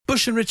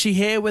Bush and Richie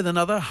here with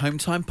another Home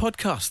Time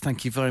podcast.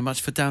 Thank you very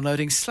much for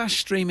downloading /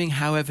 streaming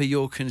however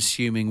you're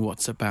consuming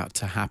what's about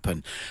to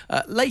happen.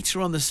 Later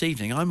on this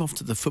evening, I'm off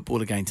to the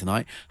football again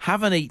tonight.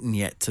 Haven't eaten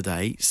yet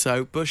today.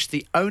 So, Bush,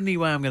 the only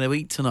way I'm going to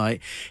eat tonight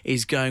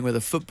is going with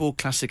a football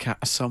classic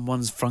at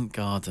someone's front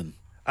garden.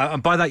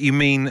 And by that you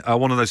mean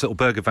one of those little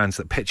burger vans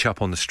that pitch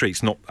up on the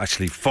streets, not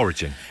actually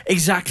foraging?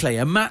 Exactly,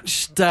 a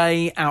match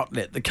day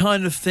outlet. The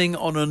kind of thing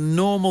on a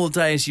normal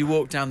day as you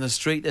walk down the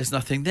street, there's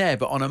nothing there.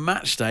 But on a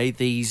match day,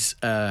 these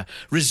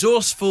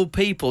resourceful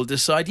people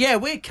decide, yeah,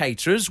 we're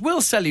caterers,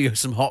 we'll sell you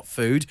some hot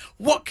food.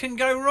 What can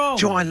go wrong?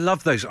 Do you know, I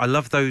love those. I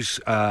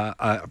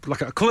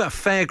call it a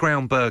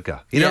fairground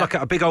burger. You know, like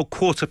a big old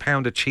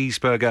quarter-pounder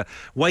cheeseburger,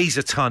 weighs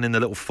a ton in the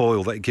little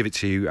foil that they give it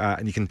to you,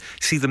 and you can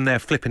see them there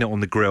flipping it on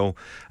the grill.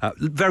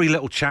 Very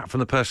little chat from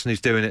the person who's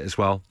doing it as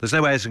well. There's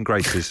no airs and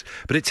graces,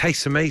 but it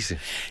tastes amazing.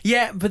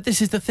 Yeah, but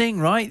this is the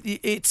thing, right?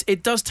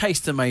 It does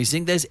taste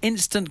amazing. There's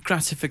instant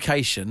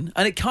gratification,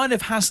 and it kind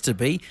of has to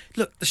be.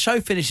 Look, the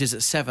show finishes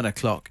at 7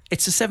 o'clock.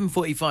 It's a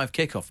 7:45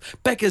 kickoff.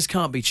 Beggars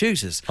can't be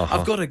choosers.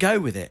 I've got to go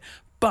with it.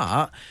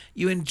 But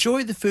you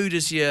enjoy the food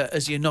as you're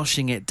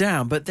noshing it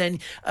down. But then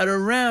at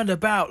around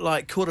about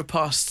like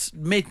 1:15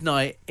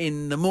 midnight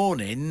in the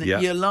morning,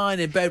 you're lying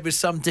in bed with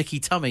some dicky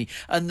tummy,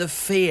 and the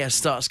fear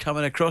starts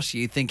coming across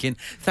you, thinking,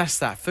 "That's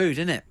that food,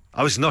 isn't it?"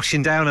 I was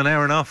noshing down an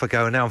hour and a half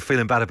ago, and now I'm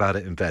feeling bad about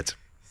it in bed.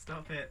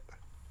 Stop it.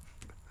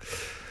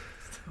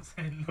 Stop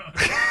saying no.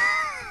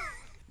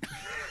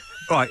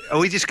 Right, are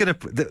we just going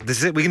to... This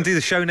is it. We can do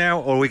the show now,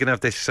 or are we going to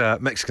have this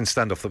Mexican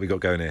standoff that we got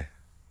going here?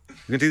 We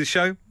going to do the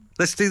show?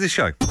 Let's do the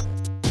show.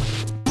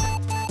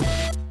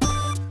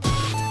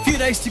 Few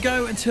days to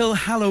go until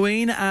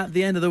Halloween at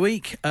the end of the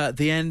week, at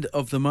the end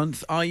of the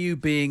month. Are you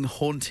being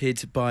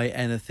haunted by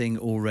anything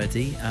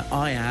already?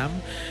 I am.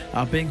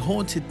 I'm being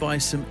haunted by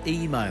some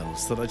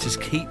emails that I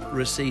just keep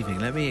receiving.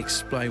 Let me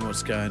explain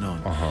what's going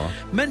on.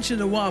 Mentioned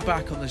a while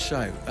back on the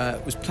show,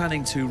 was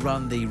planning to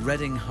run the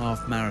Reading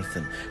Half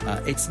Marathon.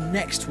 It's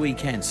next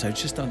weekend, so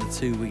just under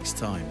 2 weeks'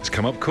 time. It's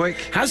come up quick.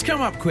 Has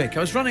come up quick. I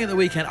was running at the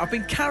weekend. I've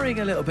been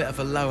carrying a little bit of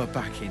a lower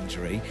back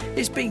injury.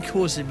 It's been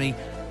causing me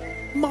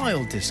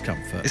mild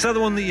discomfort. Is that the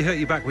one that you hurt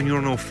your back when you were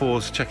on all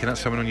fours checking out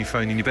someone on your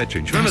phone in your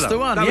bedroom? Do you remember That's that? the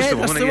one. That was the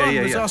one. That's the one.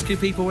 I was asking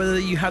people whether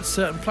you had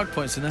certain plug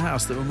points in the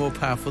house that were more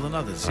powerful than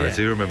others. I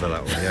do remember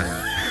that one,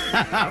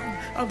 yeah.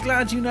 I'm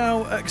glad you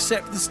now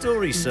accept the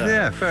story, sir.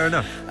 Yeah, fair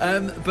enough.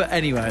 But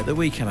anyway, at the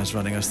weekend I was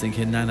running, I was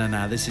thinking,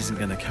 no, this isn't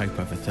going to cope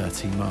over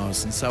 13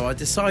 miles. And so I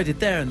decided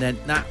there and then,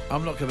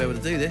 I'm not going to be able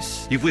to do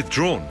this. You've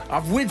withdrawn?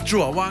 I've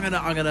withdrawn. Well,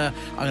 I'm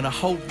going to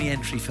hold the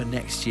entry for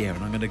next year,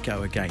 and I'm going to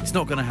go again. It's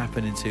not going to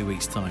happen in 2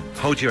 weeks' time.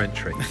 Hold your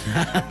entry.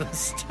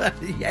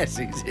 Yes,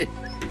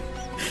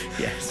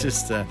 it's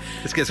just...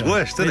 this gets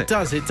worse, doesn't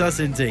it? It does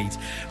indeed.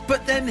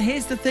 But then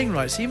here's the thing,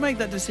 right? So you make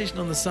that decision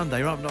on the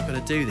Sunday, right, I'm not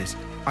going to do this.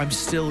 I'm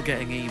still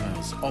getting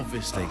emails,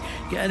 obviously.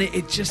 Yeah, and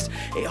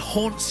it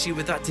haunts you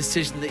with that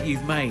decision that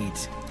you've made.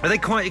 Are they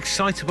quite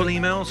excitable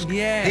emails?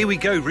 Yeah. Here we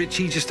go,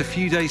 Richie, just a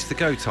few days to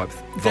go type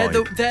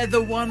vibe. They're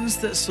the ones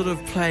that sort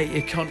of play at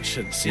your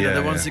conscience. You know,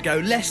 the ones that go,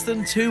 less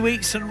than 2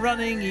 weeks and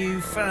running, you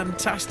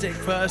fantastic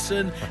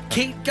person.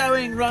 Keep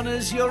going,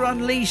 runners. You're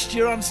unleashed.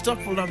 You're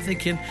unstoppable. And I'm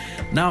thinking,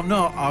 no, I'm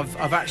not.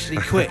 I've actually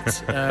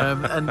quit.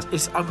 And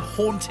I'm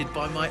haunted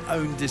by my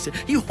own decision.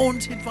 Are you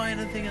haunted by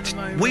anything at the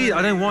moment?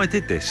 I don't know why I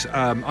did this.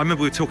 I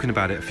remember we were talking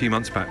about it a few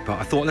months back, but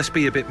I thought, let's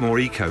be a bit more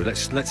eco.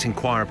 Let's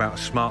inquire about a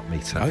smart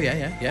meter. Oh,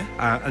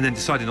 yeah. And then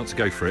decided not to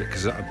go for it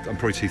because I'm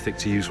probably too thick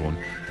to use one.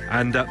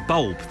 And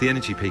Bulb, the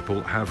energy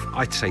people, have,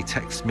 I'd say,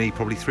 texted me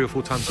probably 3 or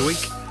 4 times a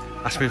week.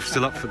 Asked me if I'm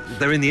still up for...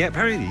 They're in the...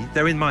 Apparently,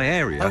 they're in my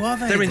area. Oh, are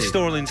they? They're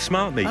installing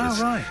smart meters.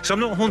 Oh, right. So I'm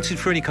not haunted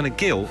for any kind of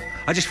guilt.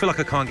 I just feel like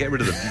I can't get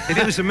rid of them. If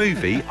it was a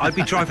movie, I'd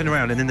be driving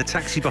around and in the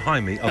taxi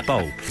behind me, a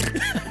bulb.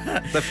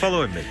 They're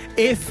following me.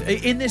 If,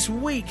 in this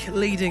week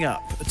leading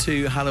up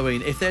to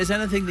Halloween, if there's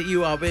anything that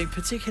you are being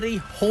particularly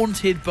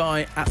haunted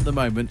by at the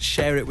moment,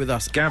 share it with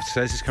us. Gav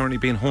says he's currently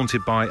being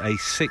haunted by a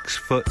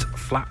 6-foot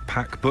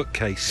flat-pack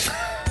bookcase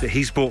that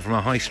he's bought from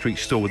a high street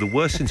store with the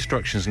worst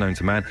instructions known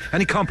to man,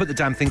 and he can't put the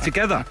damn thing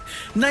together.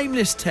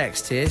 Nameless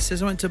text here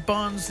says, I went to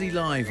Barnsley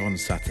Live on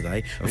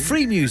Saturday, a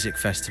free music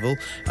festival,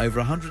 over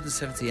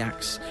 170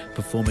 acts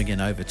performing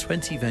in over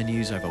 20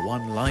 venues over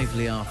one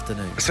lively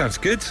afternoon. Sounds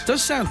good.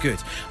 Does sound good.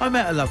 I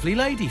met a lovely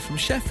lady from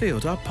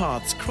Sheffield. Our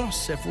paths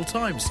crossed several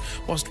times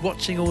whilst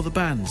watching all the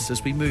bands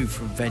as we moved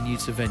from venue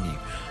to venue.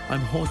 I'm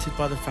haunted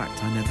by the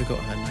fact I never got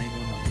her name or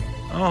number.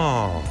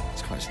 Oh.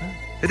 It's quite sad.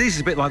 It is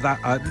a bit like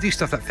that. They used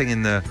to have that thing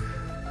in the...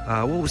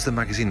 what was the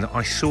magazine that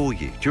I Saw You?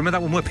 Do you remember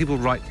that one where people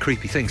write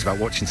creepy things about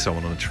watching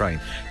someone on a train?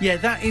 Yeah,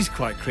 that is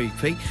quite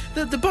creepy.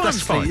 The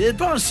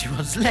Barnsley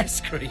one's less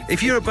creepy.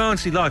 If you're at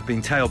Barnsley Live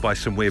being tailed by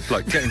some weird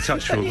bloke, get in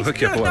touch. We'll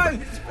hook you up. No,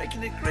 it's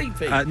making it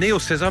creepy. Neil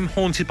says, I'm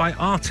haunted by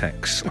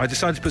Artex. I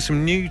decided to put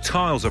some new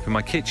tiles up in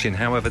my kitchen.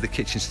 However, the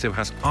kitchen still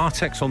has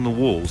Artex on the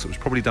walls. It was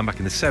probably done back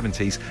in the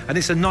 70s, and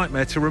it's a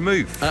nightmare to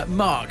remove.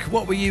 Mark,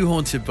 what were you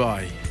haunted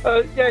by?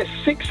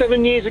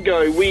 6-7 years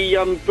ago, we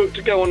booked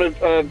to go on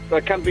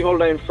a camping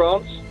holiday in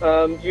France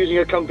using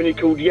a company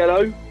called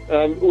Yellow.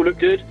 All looked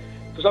good.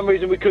 For some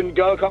reason we couldn't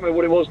go. I can't remember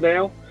what it was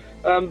now.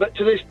 But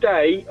to this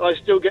day, I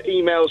still get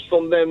emails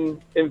from them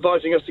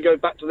inviting us to go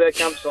back to their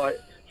campsite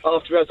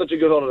after we had such a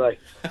good holiday.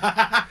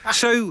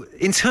 So,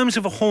 in terms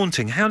of a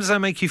haunting, how does that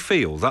make you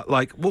feel? That,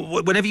 like,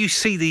 whenever you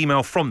see the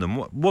email from them,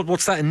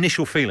 what's that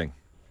initial feeling?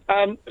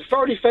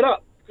 Thoroughly fed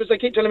up, because they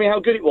keep telling me how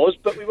good it was,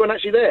 but we weren't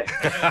actually there.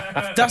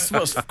 That's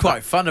what's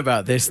quite fun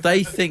about this.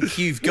 They think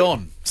you've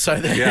gone, so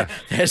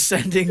they're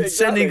sending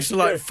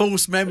like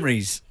false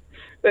memories.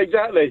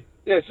 Exactly.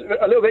 Yes,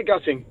 a little bit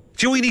gutting.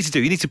 Do you know what you need to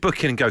do? You need to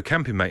book in and go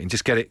camping, mate, and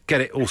just get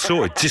it all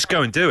sorted. Just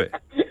go and do it.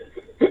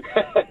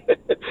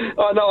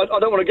 Oh, no, I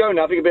don't want to go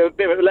now. I think it'll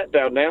be a bit of a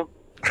letdown now.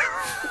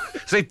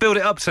 So they've built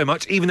it up so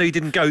much, even though you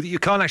didn't go, that you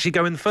can't actually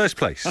go in the first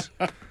place.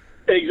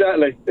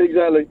 Exactly.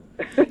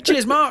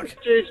 Cheers, Mark.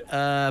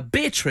 Cheers.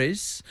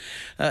 Beatrice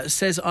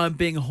says, I'm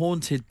being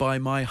haunted by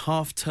my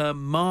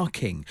half-term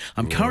marking.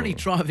 I'm currently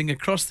driving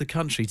across the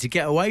country to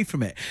get away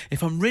from it.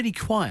 If I'm really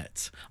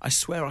quiet, I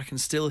swear I can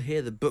still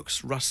hear the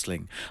books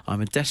rustling.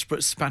 I'm a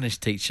desperate Spanish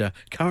teacher,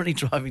 currently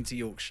driving to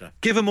Yorkshire.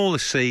 Give them all a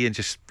C and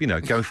just,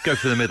 go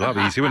for the middle.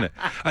 That'd be easy, wouldn't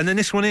it? And then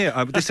this one here,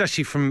 this is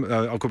actually from,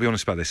 I've got to be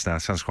honest about this now,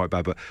 it sounds quite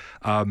bad, but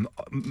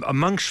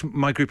amongst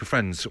my group of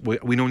friends,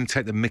 we normally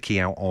take the mickey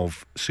out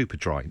of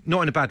Superdry.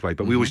 Not in a bad way,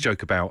 but we always joke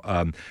about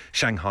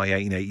Shanghai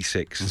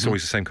 1886. It's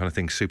always the same kind of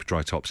thing,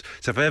 Superdry tops.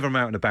 So if ever I'm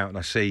out and about and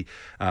I see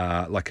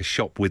like a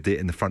shop with it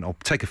in the front, I'll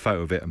take a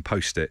photo of it and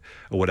post it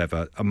or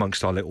whatever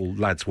amongst our little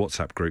lads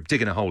WhatsApp group,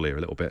 digging a hole here a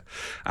little bit.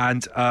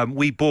 And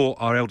we bought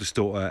our eldest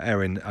daughter,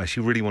 Erin, she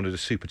really wanted a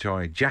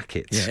Superdry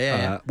jacket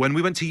when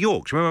we went to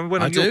York. Do you remember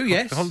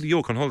when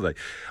York on holiday?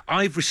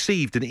 I've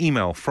received an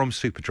email from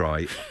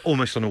Superdry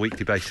almost on a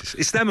weekly basis.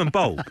 It's them and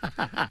bold.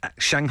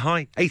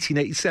 Shanghai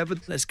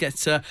 1887. Let's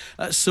get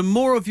some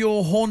more of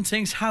your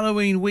hauntings.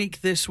 Halloween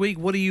week this week.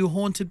 What are you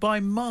haunted by,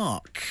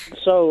 Mark?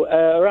 So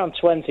around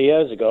 20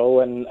 years ago,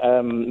 when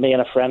me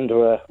and a friend who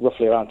were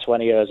roughly around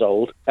 20 years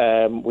old,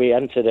 we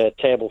entered a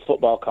table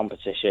football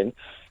competition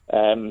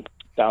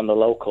down the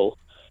local,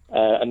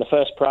 and the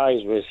first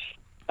prize was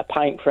a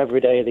pint for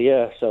every day of the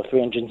year, so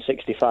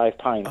 365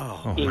 pints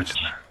each.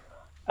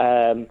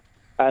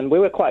 And we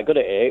were quite good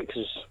at it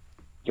because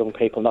young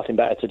people, nothing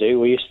better to do.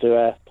 We used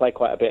to play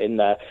quite a bit in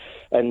there,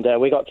 and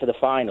we got to the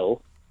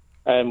final.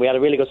 And we had a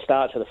really good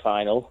start to the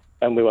final,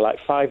 and we were like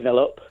 5-0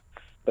 up,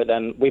 but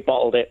then we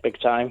bottled it big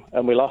time,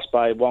 and we lost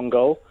by 1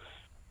 goal.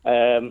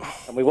 And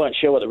we weren't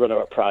sure what the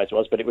runner-up prize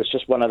was, but it was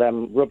just one of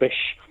them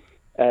rubbish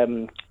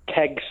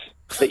kegs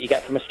that you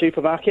get from a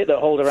supermarket that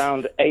hold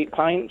around 8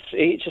 pints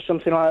each or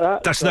something like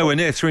that. That's nowhere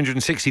near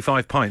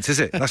 365 pints, is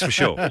it? That's for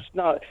sure. It's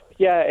not.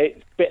 Yeah, it's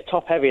a bit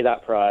top-heavy,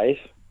 that prize.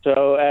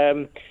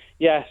 So...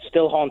 yeah,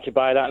 still haunted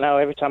by that now.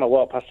 Every time I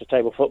walk past a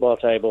table football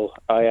table,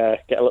 I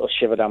get a little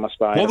shiver down my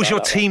spine. What was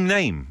your team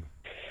name?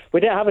 We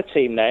didn't have a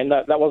team name.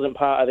 That wasn't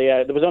part of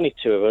the... there was only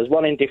 2 of us,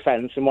 one in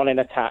defence and one in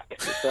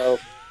attack. So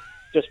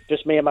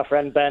just me and my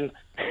friend Ben.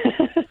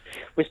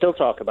 We still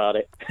talk about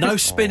it. No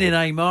spinning,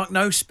 eh, Mark?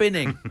 No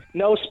spinning.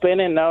 No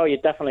spinning, no.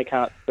 You definitely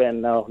can't spin,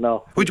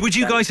 no. Would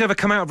you guys ever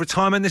come out of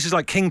retirement? This is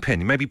like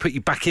Kingpin. Maybe put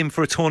you back in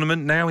for a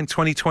tournament now in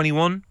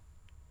 2021?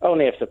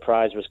 Only if the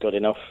prize was good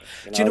enough.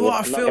 Do you know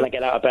what I feel? I'm not going to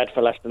get out of bed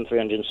for less than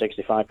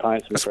 365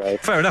 pints, I'm afraid.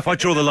 Fair enough. I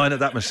draw the line at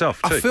that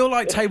myself, too. I feel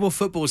like table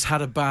football's had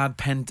a bad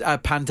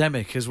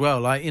pandemic as well.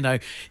 Like,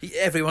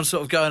 everyone's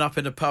sort of going up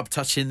in a pub,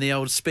 touching the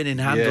old spinning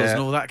handles and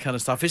all that kind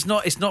of stuff. It's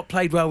not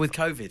played well with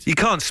COVID. You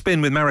can't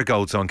spin with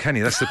marigolds on, can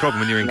you? That's the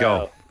problem when you're in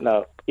goal.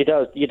 No. You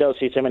don't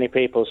see too many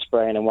people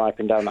spraying and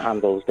wiping down the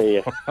handles, do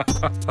you?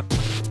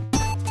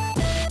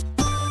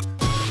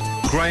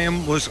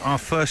 Graham was our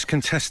first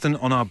contestant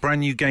on our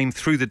brand new game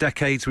Through the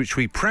Decades, which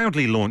we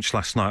proudly launched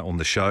last night on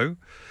the show.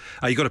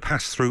 You've got to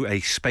pass through a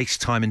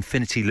space-time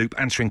infinity loop,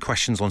 answering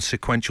questions on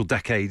sequential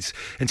decades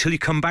until you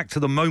come back to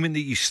the moment that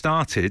you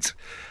started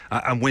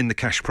and win the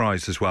cash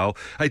prize as well.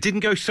 It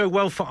didn't go so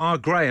well for our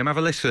Graham. Have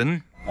a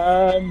listen.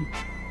 I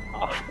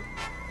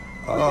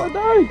don't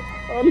know.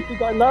 I honestly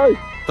don't know.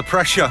 The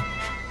pressure.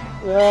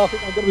 Yeah, I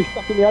think I'm going to be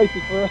stuck in the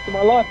 80s for the rest of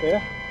my life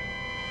here.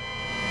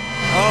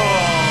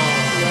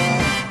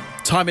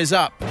 Time is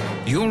up.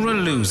 You're a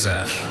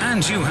loser,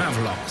 and you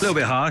have lost. A little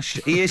bit harsh.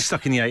 He is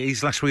stuck in the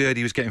 80s. Last we heard,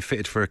 he was getting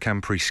fitted for a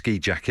Capri ski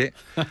jacket.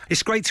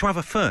 It's great to have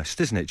a first,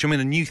 isn't it? Do you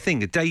mean a new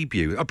thing, a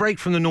debut, a break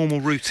from the normal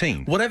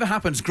routine? Whatever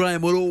happens,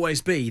 Graham will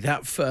always be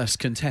that first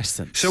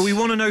contestant. So we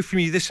want to know from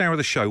you this hour of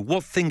the show,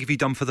 what thing have you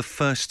done for the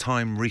first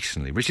time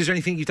recently? Rich, is there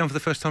anything you've done for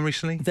the first time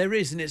recently? There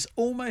is, and it's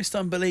almost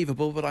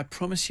unbelievable, but I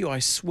promise you, I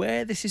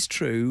swear this is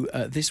true.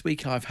 This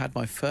week I've had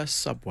my first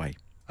Subway.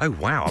 Oh,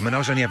 wow. I mean, I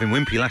was only having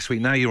Wimpy last week.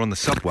 Now you're on the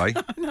subway.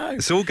 I know.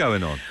 It's all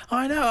going on.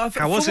 I know.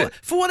 How was it?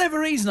 For whatever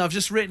reason, I've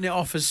just written it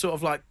off as sort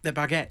of like the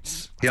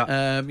baguettes.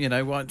 Yeah. You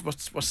know,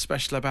 what's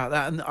special about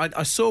that? And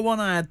I saw one.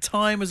 I had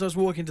time as I was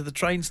walking to the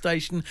train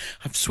station.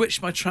 I've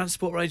switched my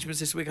transport arrangements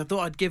this week. I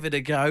thought I'd give it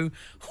a go.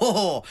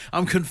 Oh,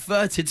 I'm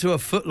converted to a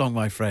footlong,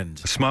 my friend.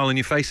 A smile on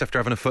your face after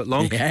having a foot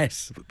long?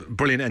 Yes.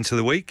 Brilliant end to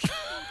the week.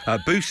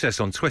 Boo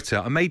says on Twitter,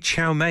 I made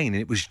chow mein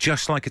and it was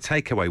just like a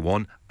takeaway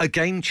one. A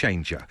game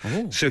changer.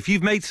 Oh. So if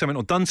you've made something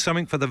or done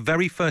something for the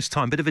very first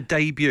time, bit of a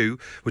debut,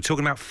 we're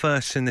talking about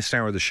firsts in this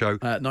hour of the show.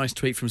 Nice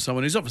tweet from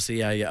someone who's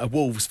obviously a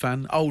Wolves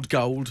fan, Old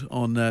Gold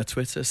on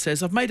Twitter,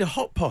 says, I've made a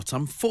hot pot.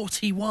 I'm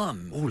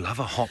 41. Oh, love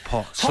a hot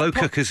pot. Slow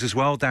cookers as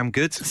well, damn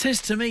good. Says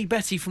to me,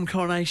 Betty from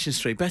Coronation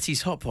Street.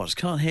 Betty's hot pots.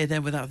 Can't hear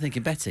them without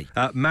thinking Betty.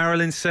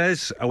 Marilyn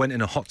says, I went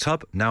in a hot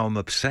tub. Now I'm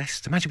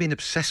obsessed. Imagine being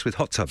obsessed with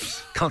hot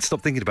tubs. Can't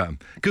stop thinking about them.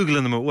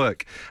 Googling them at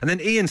work. And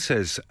then Ian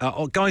says,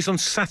 guys, on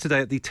Saturday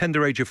at the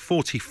tender age of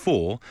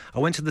 44, I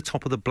went to the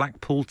top of the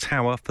Blackpool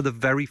Tower for the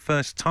very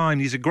first time.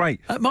 These are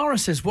great. Mara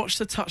says, watch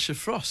The Touch of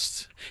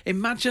Frost.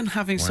 Imagine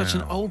having such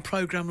an old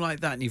programme like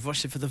that and you've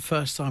watched it for the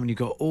first time and you've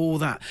got all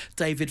that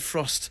David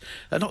Frost.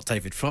 Not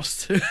David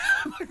Frost.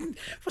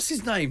 What's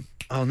his name?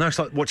 Oh, no, it's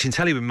like watching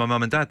telly with my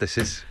mum and dad, this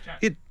is.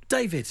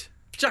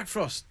 Jack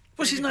Frost.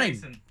 What's his name?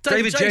 Jason.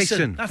 David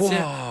Jason. That's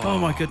it. Oh,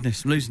 my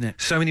goodness. I'm losing it.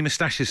 So many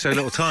moustaches, so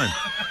little time.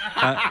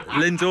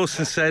 Lynn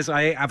Dawson says,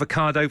 I ate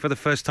avocado for the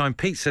first time.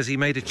 Pete says he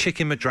made a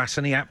chicken madras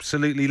and he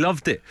absolutely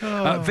loved it.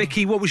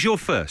 Vicky, what was your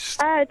first?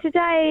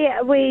 Today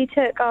we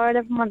took our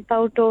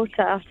 11-month-old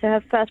daughter to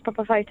her first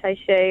proper photo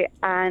shoot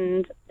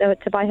and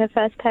to buy her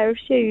first pair of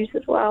shoes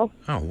as well.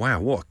 Oh,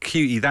 wow, what a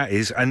cutie that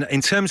is. And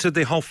in terms of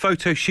the whole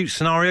photo shoot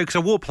scenario, because I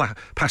walk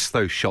past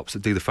those shops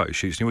that do the photo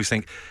shoots and you always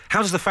think,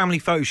 how does the family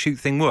photo shoot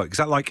thing work? Is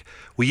that like,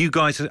 were you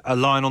guys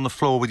lying on the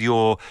floor with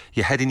your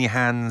head in your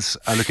hands,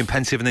 looking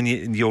pensive, and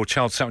then your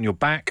child sat on your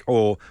back?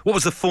 Or what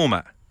was the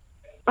format?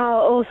 Oh,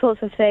 all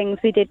sorts of things.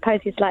 We did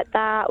poses like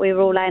that. We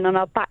were all laying on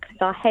our backs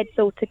with our heads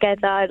all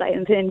together, like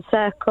in a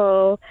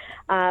circle.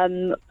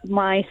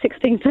 My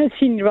 16,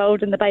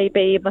 13-year-old and the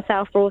baby and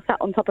myself were all sat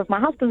on top of my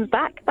husband's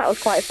back. That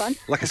was quite fun.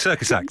 Like a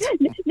circus act.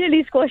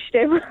 Nearly squashed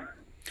him.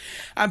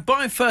 And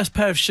buy first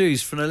pair of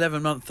shoes for an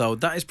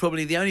 11-month-old. That is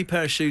probably the only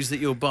pair of shoes that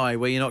you'll buy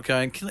where you're not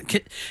going,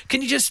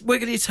 can you just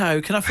wiggle your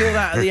toe? Can I feel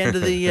that at the end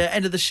of the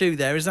end of the shoe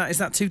there? Is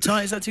that too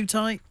tight? Is that too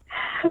tight?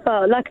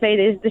 Well,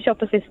 luckily the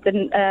shop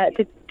assistant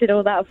did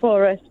all that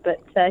for us, but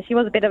she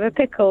was a bit of a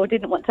pickle,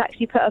 didn't want to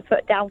actually put her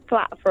foot down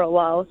flat for a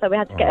while, so we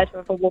had to get her to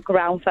have a walk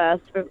around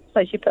first,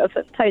 so she put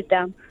her toes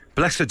down.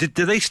 Bless her.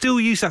 Do they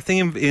still use that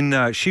thing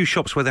in shoe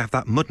shops where they have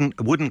that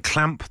wooden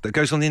clamp that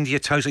goes on the end of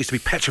your toes? I used to be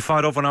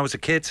petrified of when I was a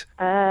kid.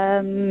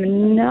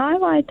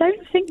 No, I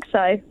don't think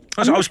so.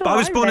 I was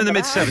born in the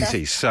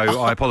mid-70s,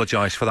 so I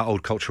apologise for that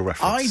old cultural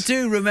reference. I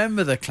do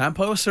remember the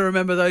clamp. I also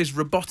remember those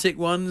robotic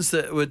ones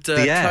that would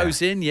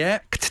close in,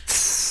 yeah.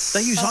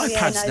 They use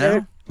iPads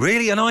now.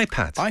 Really? An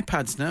iPad?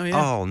 iPads now, yeah.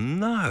 Oh,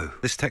 no.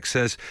 This text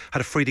says,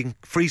 had a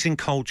freezing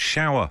cold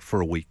shower for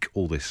a week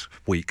all this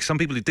week. Some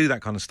people who do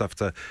that kind of stuff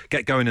to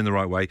get going in the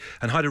right way.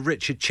 And had a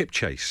Richard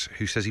Chipchase,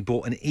 who says he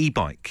bought an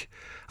e-bike.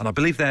 And I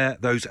believe they're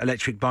those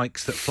electric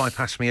bikes that fly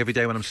past me every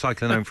day when I'm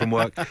cycling home from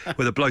work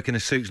with a bloke in a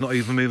suit who's not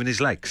even moving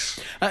his legs.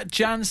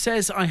 Jan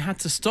says, I had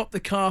to stop the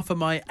car for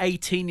my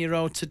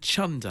 18-year-old to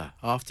chunder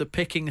after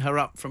picking her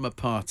up from a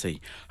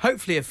party.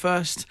 Hopefully a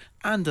first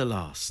and a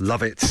last.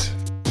 Love it.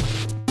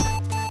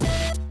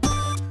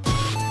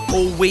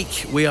 All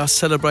week we are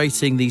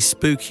celebrating the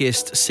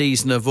spookiest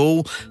season of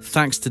all,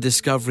 thanks to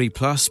Discovery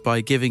Plus,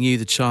 by giving you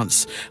the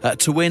chance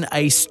to win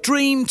a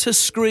Stream to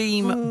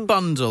Scream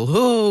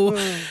bundle.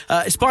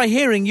 It's by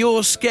hearing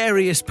your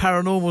scariest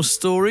paranormal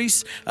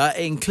stories. It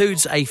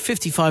includes a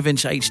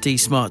 55-inch HD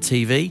smart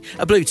TV,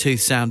 a Bluetooth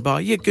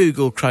soundbar, your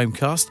Google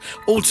Chromecast,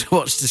 all to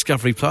watch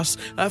Discovery Plus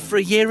for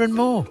a year and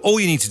more. All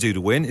you need to do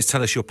to win is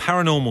tell us your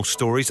paranormal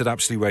stories at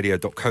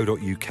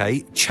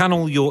absoluteradio.co.uk,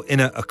 channel your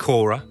inner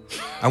Akora,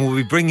 and we'll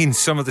be bringing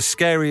some of the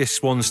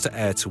scariest ones to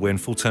air to win.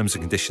 Full terms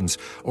and conditions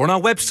or on our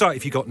website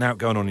if you've got now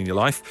going on in your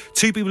life.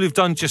 Two people who've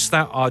done just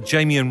that are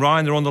Jamie and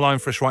Ryan. They're on the line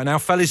for us right now.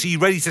 Fellas, are you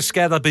ready to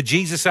scare the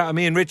bejesus out of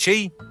me and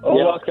Richie? Oh,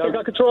 yeah,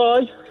 I could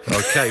try.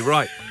 Okay,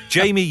 right.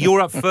 Jamie,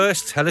 you're up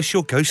first. Tell us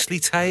your ghostly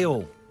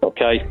tale.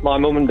 Okay, my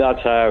mum and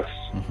dad's house.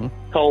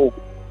 Cold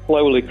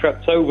slowly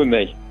crept over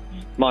me,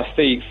 my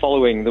feet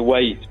following the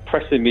weight,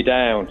 pressing me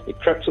down. It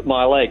crept up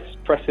my legs,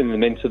 pressing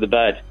them into the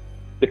bed.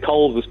 The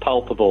cold was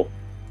palpable.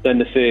 Then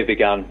the fear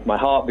began. My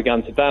heart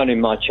began to pound in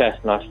my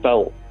chest and I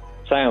felt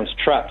sounds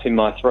trapped in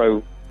my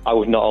throat. I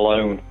was not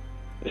alone.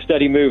 The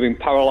steady moving,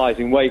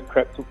 paralysing weight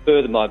crept up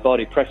further my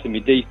body, pressing me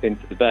deep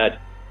into the bed.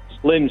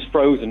 Limbs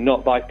frozen,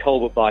 not by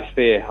cold but by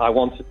fear. I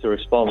wanted to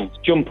respond,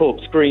 jump up,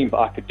 scream,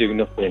 but I could do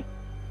nothing.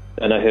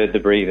 Then I heard the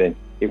breathing.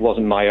 It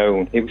wasn't my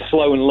own. It was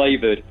slow and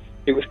laboured.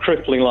 It was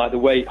crippling like the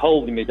weight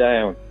holding me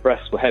down.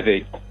 Breaths were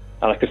heavy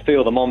and I could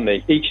feel them on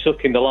me, each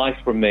sucking the life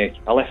from me.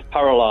 I left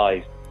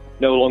paralysed,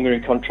 no longer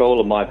in control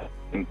of my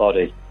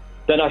body.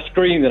 Then I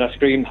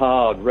screamed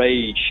hard.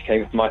 Rage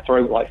came from my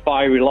throat like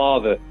fiery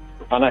lava,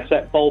 and I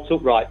sat bolt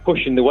upright,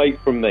 pushing the weight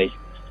from me.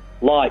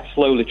 Light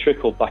slowly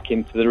trickled back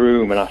into the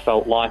room, and I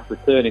felt life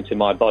returning to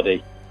my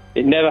body.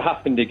 It never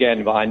happened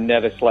again, but I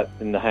never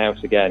slept in the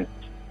house again.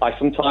 I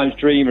sometimes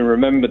dream and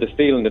remember the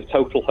feeling of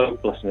total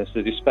hopelessness,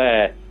 the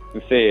despair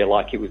and fear,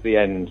 like it was the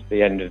end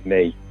of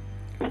me.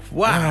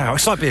 Wow,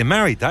 it's like being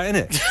married, that, isn't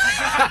it?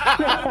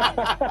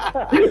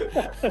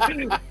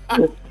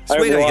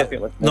 Sweet, you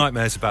get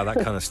nightmares about that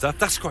kind of stuff.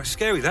 That's quite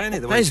scary, that,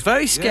 isn't it? That is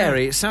very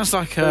scary. It sounds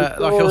like a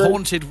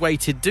haunted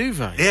weighted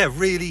duvet. Yeah,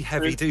 really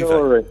heavy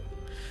duvet.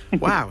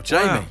 Wow,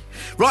 Jamie. Wow.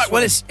 Right,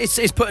 well,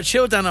 it's put a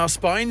chill down our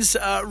spines.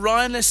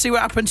 Ryan, let's see what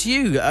happened to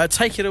you.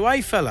 Take it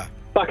away, fella.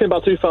 Back in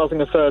about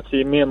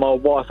 2013, me and my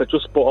wife had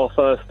just bought our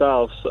first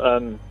house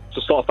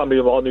to start a family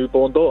with our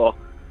newborn daughter.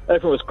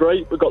 Everything was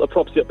great. We got the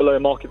property at below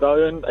market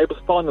value and able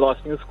to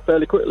finalise things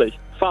fairly quickly.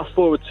 Fast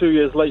forward 2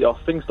 years later,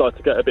 things started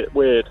to get a bit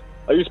weird.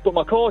 I used to put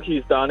my car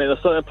keys down in a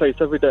certain place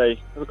every day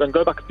and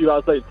go back a few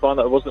hours later to find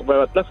out it wasn't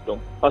where I'd left them.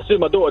 I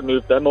assumed my daughter had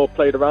moved them or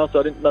played around, so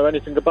I didn't know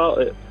anything about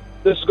it.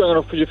 This was going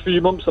on for a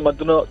few months and my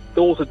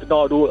daughter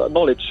denied all that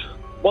knowledge.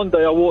 One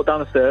day I walked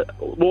up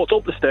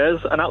the stairs,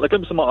 and out the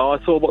glimpse of my eye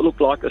I saw what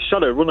looked like a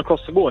shadow run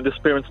across the wall and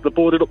disappear into the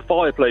boarded up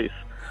fireplace.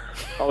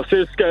 I was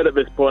seriously scared at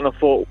this point and I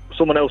thought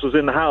someone else was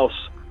in the house.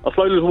 I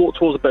slowly walked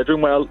towards the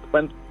bedroom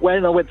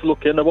when I went to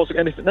look in, there wasn't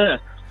anything there.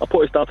 I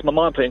put it down to my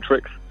mind playing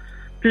tricks.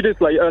 A few days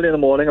later, early in the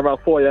morning, around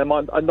 4 a.m,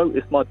 I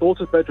noticed my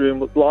daughter's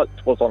bedroom light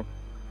was on.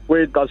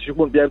 Weird as she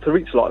wouldn't be able to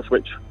reach the light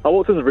switch. I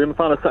walked in the room and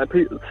found her sat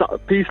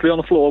peacefully on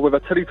the floor with her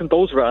teddies and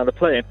dolls around her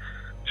playing.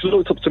 She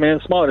looked up to me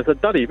and smiled and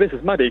said, "Daddy, this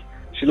is Maddie.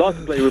 She likes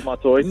to play with my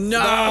toys."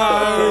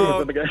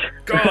 No!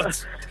 God!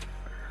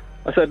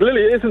 I said,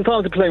 "Lily, it isn't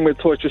time to play with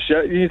toys just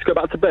yet. You need to go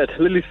back to bed."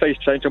 Lily's face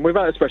changed, and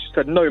without expression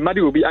said, "No,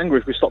 Maddie will be angry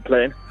if we stop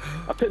playing."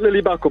 I picked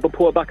Lily back up and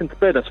put her back into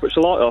bed and switched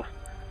the light off.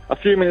 A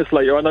few minutes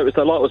later, I noticed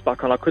her light was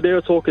back on. I could hear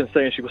her talking,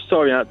 saying she was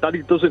sorry, and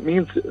Daddy doesn't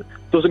mean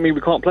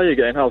we can't play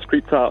again. I was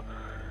creeped out.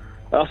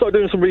 I started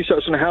doing some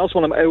research on the house.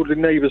 One of my elderly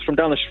neighbours from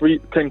down the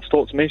street came to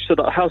talk to me. She said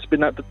that the house had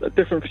been at a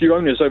different few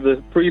owners over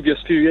the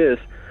previous few years.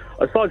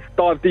 I decided to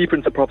dive deeper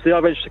into the property. I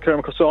eventually came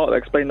across an article that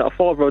explained that a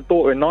father and a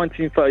daughter in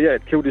 1938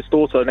 had killed his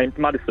daughter named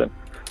Madison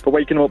for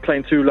waking her up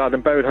playing too loud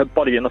and buried her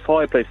body in the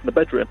fireplace in the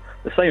bedroom.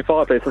 The same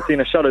fireplace I'd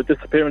seen a shadow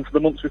disappear into the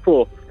months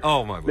before.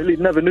 Oh, my God. Lily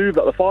never knew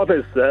that the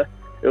fireplace was there.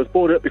 It was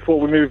boarded up before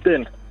we moved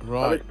in.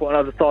 Right. At this point,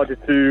 I decided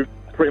to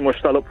pretty much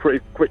fell up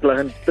pretty quickly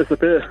and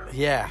disappear.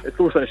 Yeah. It's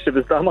all sent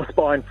shivers down my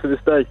spine to this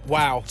day.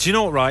 Wow. Do you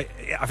know what, right?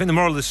 I think the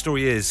moral of the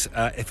story is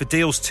if a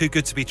deal's too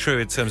good to be true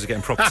in terms of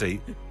getting property,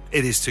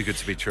 it is too good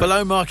to be true.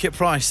 Below market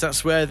price.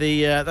 That's where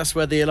the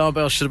alarm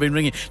bell should have been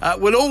ringing.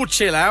 We'll all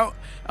chill out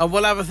and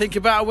we'll have a think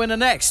about a winner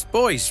next.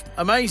 Boys,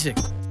 amazing.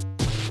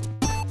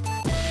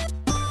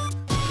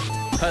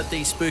 Heard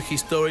these spooky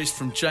stories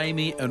from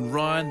Jamie and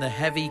Ryan, the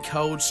heavy,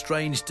 cold,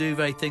 strange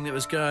duvet thing that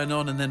was going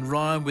on, and then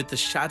Ryan with the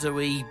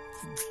shadowy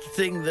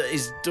thing that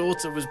his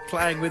daughter was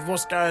playing with.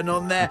 What's going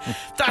on there?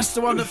 That's the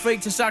one that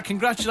freaked us out.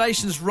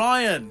 Congratulations,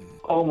 Ryan.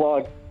 Oh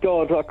my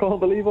God, I can't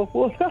believe I've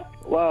won that.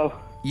 Wow.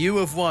 You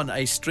have won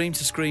a Stream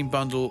to Screen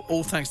bundle,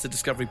 all thanks to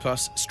Discovery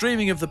Plus.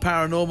 Streaming of the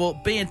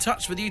paranormal. Be in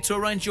touch with you to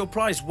arrange your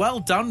prize. Well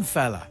done,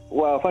 fella.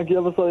 Wow, thank you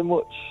ever so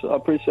much. I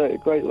appreciate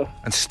it greatly.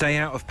 And stay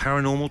out of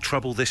paranormal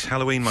trouble this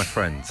Halloween, my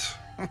friends.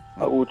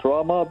 I will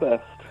try my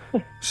best.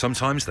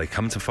 Sometimes they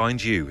come to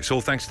find you. It's all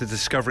thanks to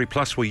Discovery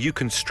Plus, where you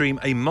can stream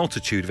a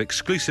multitude of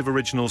exclusive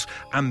originals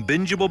and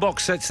bingeable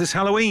box sets this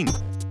Halloween.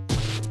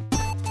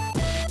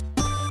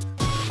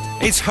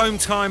 It's home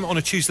time on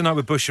a Tuesday night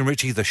with Bush and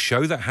Richie, the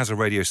show that has a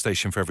radio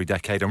station for every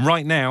decade. And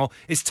right now,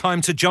 it's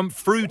time to jump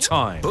through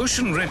time. Bush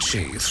and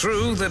Richie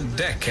through the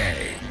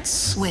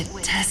decades. With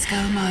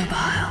Tesco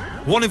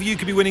Mobile. One of you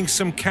could be winning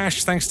some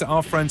cash thanks to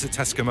our friends at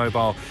Tesco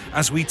Mobile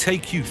as we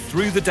take you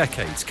through the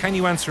decades. Can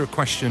you answer a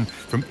question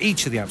from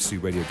each of the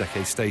Absolute Radio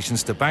Decade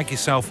stations to bag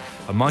yourself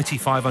a mighty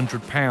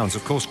 £500?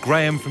 Of course,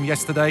 Graham from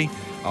yesterday,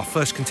 our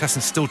first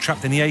contestant, still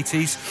trapped in the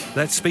 80s.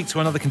 Let's speak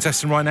to another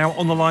contestant right now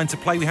on the line to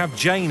play. We have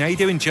Jane. How you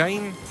doing, Jane?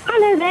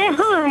 Hello there.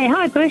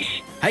 Hi,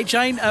 Bush. Hey,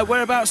 Jane.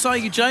 Whereabouts are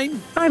you,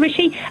 Jane? Hi,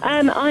 Richie.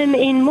 I'm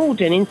in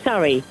Maldon in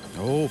Surrey.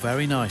 Oh,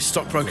 very nice.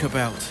 Stockbroker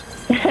belt.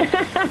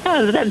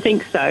 I don't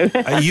think so.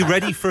 Are you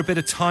ready for a bit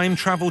of time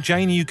travel,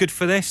 Jane? Are you good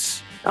for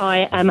this?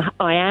 I am.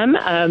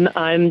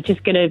 I'm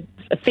just going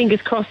to,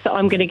 fingers crossed that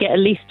I'm going to get at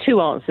least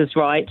 2 answers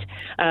right.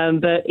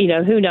 But, you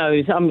know, who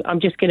knows? I'm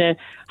just going to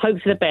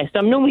hope for the best.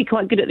 I'm normally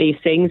quite good at these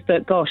things,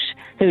 but gosh,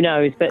 who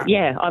knows? But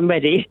yeah, I'm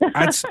ready.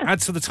 add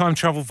to the time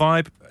travel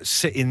vibe,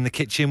 sit in the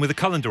kitchen with a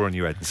colander on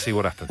your head and see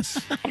what happens.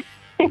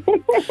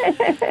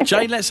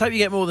 Jane, let's hope you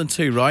get more than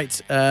 2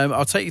 right.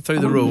 I'll take you through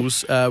the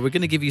rules. We're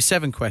going to give you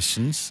 7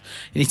 questions.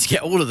 You need to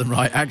get all of them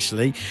right,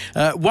 actually.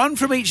 1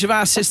 from each of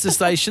our sister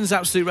stations,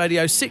 Absolute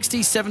Radio, 60s,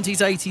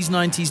 70s, 80s,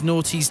 90s,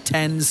 noughties,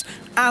 10s,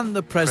 and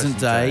the present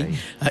day.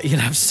 You'll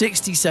have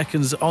 60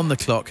 seconds on the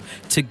clock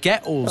to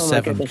get all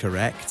 7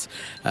 correct.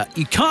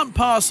 You can't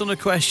pass on a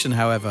question,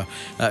 however,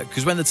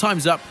 because when the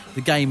time's up,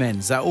 the game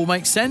ends. That all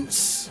makes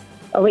sense?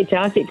 Oh, it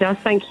does.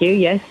 Thank you,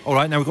 yes. All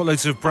right, now we've got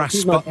loads of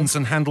brass buttons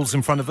and handles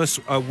in front of us.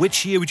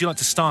 Which year would you like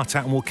to start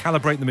at, and we'll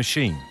calibrate the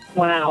machine?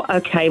 Wow,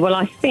 OK. Well,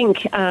 I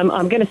think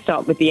I'm going to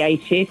start with the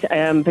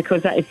 80s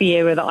because that is the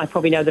era that I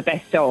probably know the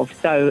best of.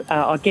 So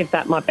I'll give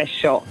that my best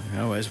shot.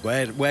 Oh, it's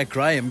where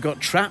Graham got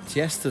trapped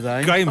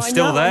yesterday. Graham's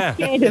still there. I'm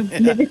scared of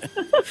living.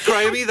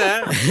 Graham, are you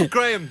there?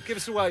 Graham, give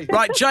us away.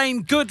 Right,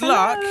 Jane, good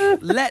luck.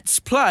 Let's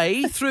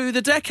play Through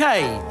the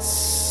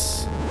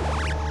Decades.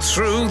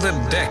 Through the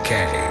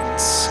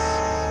Decades.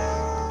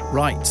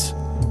 Right.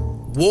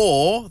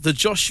 War, The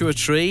Joshua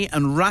Tree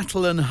and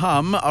Rattle and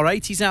Hum are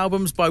 80s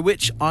albums by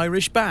which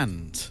Irish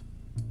band?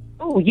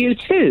 Oh,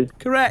 U2.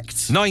 Correct.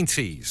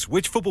 90s.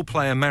 Which football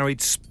player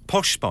married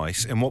Posh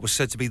Spice in what was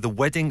said to be the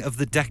wedding of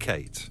the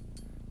decade?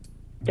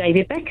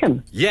 David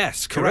Beckham.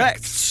 Yes,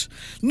 correct.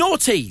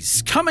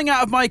 Noughties. Coming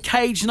out of my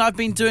cage and I've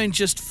been doing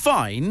just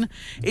fine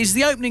is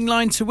the opening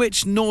line to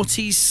which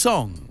Noughties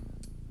song?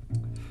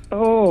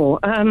 Oh,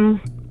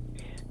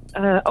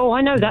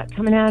 I know that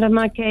coming out of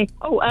my cage.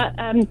 Oh,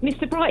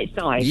 Mr.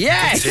 Brightside.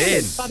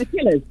 Yes! By the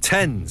Killers.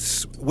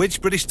 Tens. Which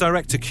British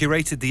director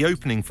curated the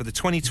opening for the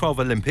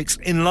 2012 Olympics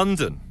in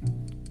London?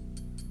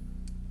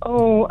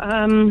 What?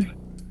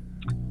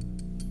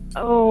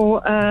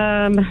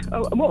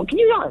 Can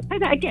you say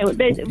that again?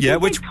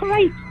 Which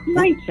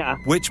curator?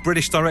 Which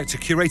British director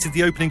curated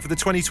the opening for the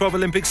 2012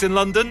 Olympics in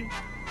London?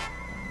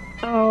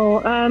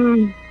 Let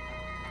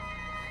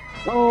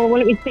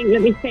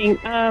me think.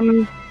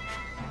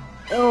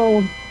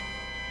 Uh-oh.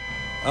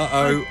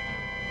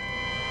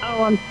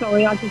 I'm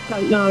sorry, I just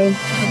don't know.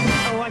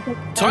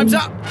 Time's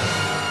up.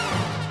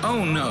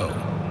 Oh no,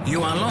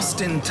 you are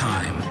lost in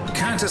time,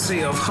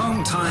 courtesy of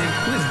Home Time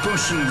with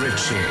Bush and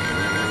Ritchie.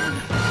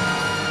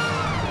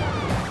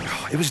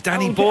 It was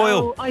Danny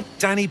Boyle.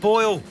 Danny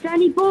Boyle.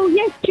 Danny Boyle,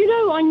 yes, do you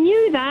know, I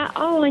knew that.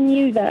 I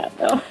knew that.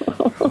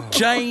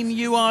 Jane,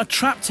 you are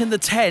trapped in the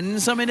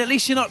tens. I mean, at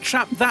least you're not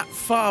trapped that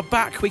far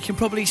back. We can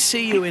probably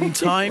see you in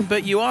time,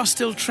 but you are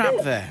still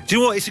trapped there. Do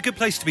you know what? It's a good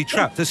place to be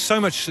trapped. There's so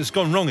much that's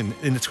gone wrong in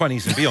the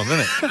 20s and beyond,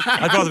 isn't it?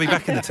 I'd rather be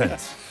back in the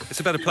tens. It's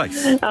a better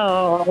place.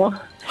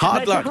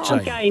 Hard luck, It's a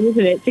hard Jane. game,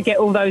 isn't it, to get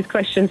all those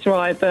questions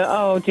right? But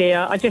oh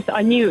dear,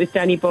 I knew it was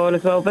Danny Boyle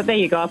as well. But there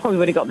you go. I probably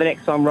would have got the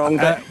next one wrong.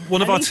 But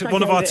one of our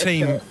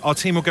team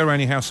will go around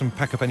your house and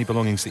pack up any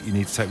belongings that you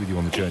need to take with you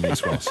on the journey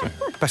as well. So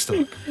best of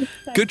luck.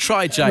 Good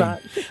try, Jane.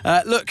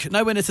 Look,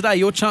 no winner today.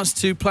 Your chance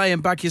to play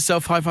and bag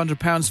yourself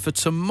 £500 for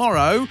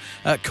tomorrow.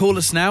 Call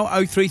us now,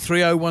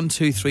 0330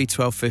 123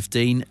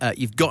 1215.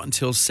 You've got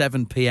until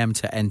 7 p.m.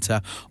 to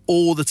enter.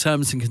 All the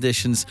terms and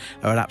conditions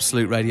are at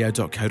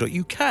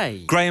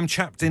absoluteradio.co.uk. Graham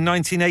trapped in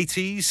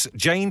 1980s.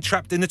 Jane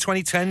trapped in the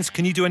 2010s.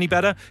 Can you do any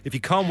better? If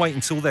you can't wait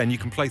until then, you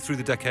can play Through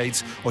the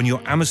Decades on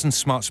your Amazon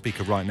smart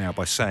speaker right now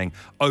by saying,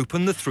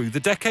 open the Through the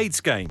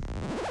Decades game.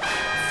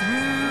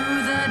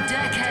 Through the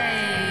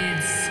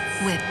Decades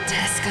with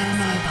Tesco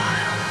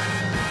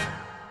Mobile.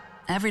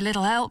 Every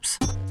little helps.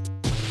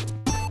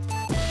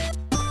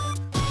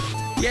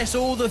 Yes,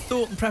 all the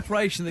thought and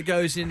preparation that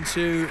goes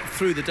into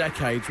Through the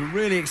Decades. We're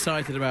really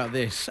excited about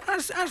this,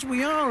 as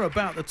we are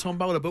about the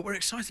tombola, but we're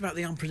excited about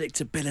the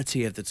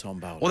unpredictability of the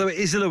tombola. Although it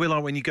is a little bit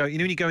like when you go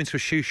into a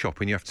shoe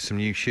shop and you have some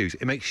new shoes,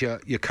 it makes your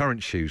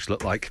current shoes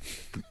look like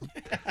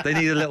they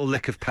need a little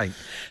lick of paint.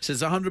 So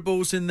there's 100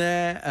 balls in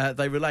there.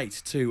 They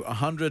relate to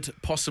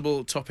 100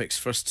 possible topics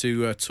for us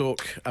to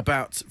talk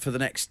about for the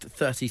next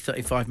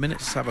 35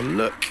 minutes. Let's have a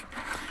look.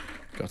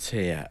 Got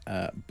here,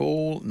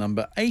 ball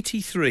number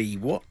 83.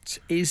 What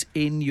is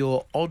in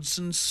your odds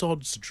and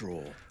sods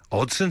drawer?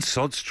 Odds and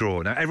sods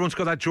drawer. Now, everyone's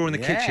got that drawer in the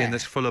kitchen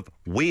that's full of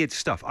weird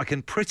stuff. I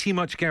can pretty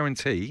much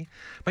guarantee,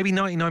 maybe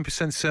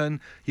 99%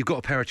 certain, you've got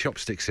a pair of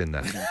chopsticks in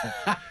there.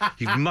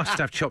 You must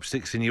have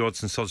chopsticks in your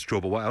odds and sods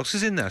drawer, but what else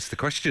is in there? That's the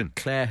question.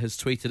 Claire has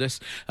tweeted us,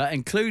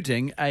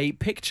 including a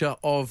picture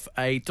of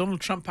a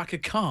Donald Trump pack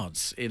of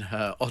cards in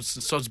her odds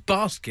and sods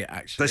basket,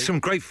 actually. There's some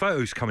great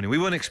photos coming in. We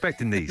weren't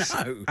expecting these.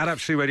 No. At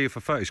Absolute Radio for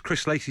photos.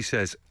 Chris Lacey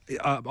says,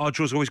 our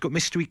drawer's always got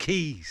mystery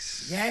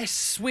keys.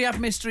 Yes, we have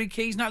mystery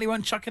keys. Natalie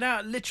won't chuck it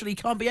out. Literally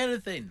can't be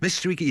anything.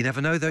 Mystery key. You never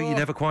know, though. You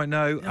never quite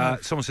know. No.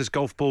 Someone says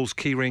golf balls,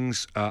 key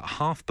rings,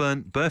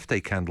 half-burnt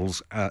birthday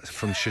candles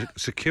from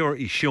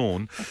Security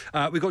Sean.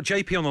 We've got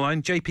JP on the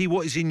line. JP,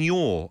 what is in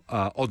your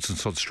odds and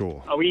sods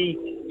drawer? A wee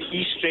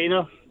tea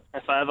strainer.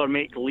 If I ever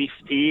make leaf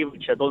tea,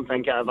 which I don't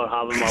think I ever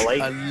have in my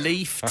life. A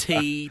leaf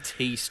tea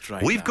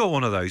strainer. We've got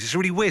one of those. It's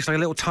really weird. It's like a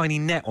little tiny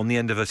net on the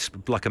end of a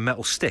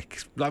metal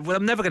stick. Like, well,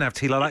 I'm never going to have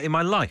tea like that in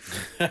my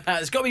life.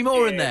 There's got to be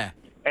more in there.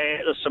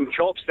 There's some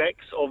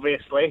chopsticks,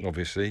 obviously.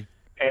 Obviously.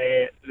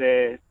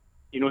 The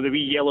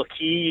wee yellow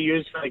key you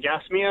use for the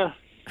gas meter.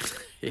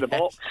 The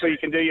box so you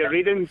can do your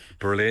reading.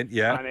 Brilliant,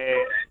 yeah. And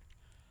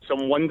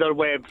some Wonder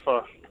Web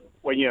for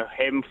when your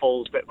hem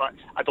falls, but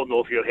I don't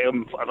know if your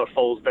hem ever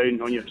falls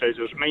down on your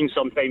trousers. Mine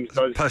sometimes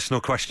does.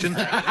 Personal question.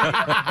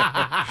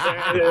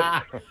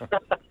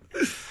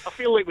 I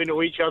feel like we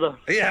know each other.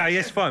 Yeah,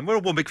 yes, fine. We're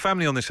all one big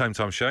family on this Home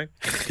Time show.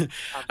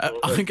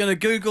 I'm going to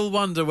Google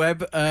Wonderweb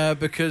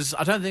because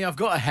I don't think I've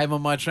got a hem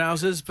on my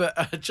trousers, but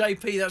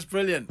JP, that's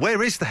brilliant.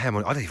 Where is the hem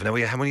on? I don't even know where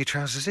your hem on your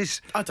trousers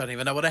is. I don't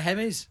even know what a hem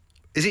is.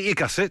 Is it your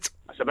gusset?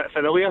 That's a bit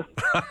familiar.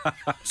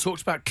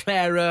 Talked about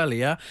Claire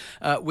earlier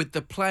with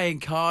the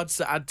playing cards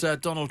that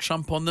had Donald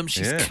Trump on them.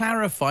 She's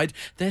clarified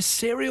they're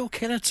serial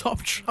killer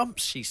top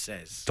trumps, she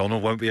says.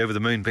 Donald won't be over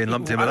the moon being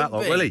lumped in with that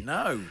lot, will he?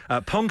 No.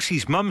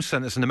 Pongsy's mum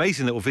sent us an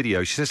amazing little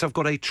video. She says, I've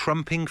got a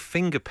trumping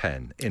finger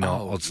pen in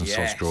our odds and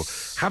sods drawer.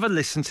 Have a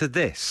listen to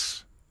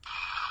this.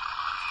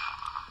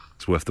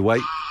 It's worth the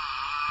wait.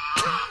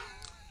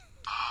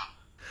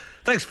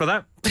 Thanks for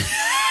that.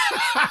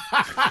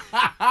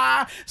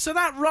 So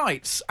that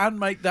writes and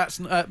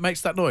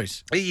makes that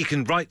noise. You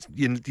can write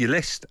your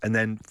list and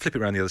then flip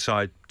it around the other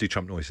side, do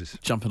Trump noises.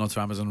 Jumping onto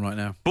Amazon right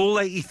now.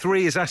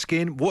 Ball83 is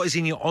asking, what is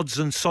in your odds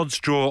and sods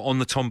drawer on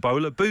the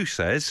tombola? Boo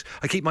says,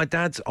 I keep my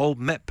dad's old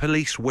Met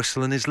Police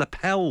whistle and his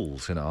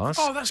lapels in ours.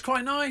 Oh, that's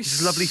quite nice.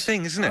 It's a lovely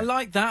thing, isn't it? I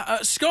like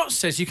that. Scott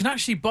says you can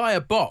actually buy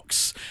a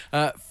box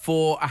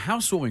for a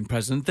housewarming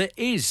present that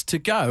is to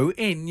go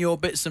in your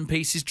bits and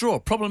pieces drawer.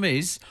 Problem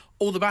is,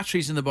 all the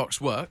batteries in the box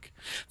work.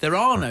 There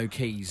are no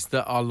keys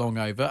that are long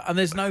over, and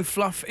there's no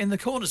fluff in the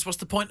corners. What's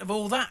the point of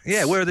all that?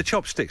 Yeah, where are the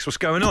chopsticks? What's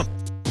going on?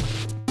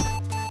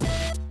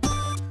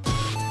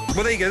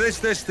 Well, there you go. There's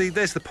the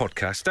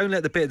podcast. Don't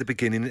let the bit at the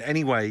beginning in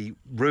any way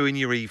ruin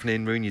your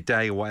evening, ruin your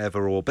day or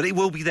whatever. But it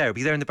will be there. It'll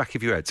be there in the back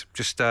of your head.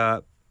 Just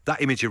that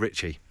image of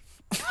Richie.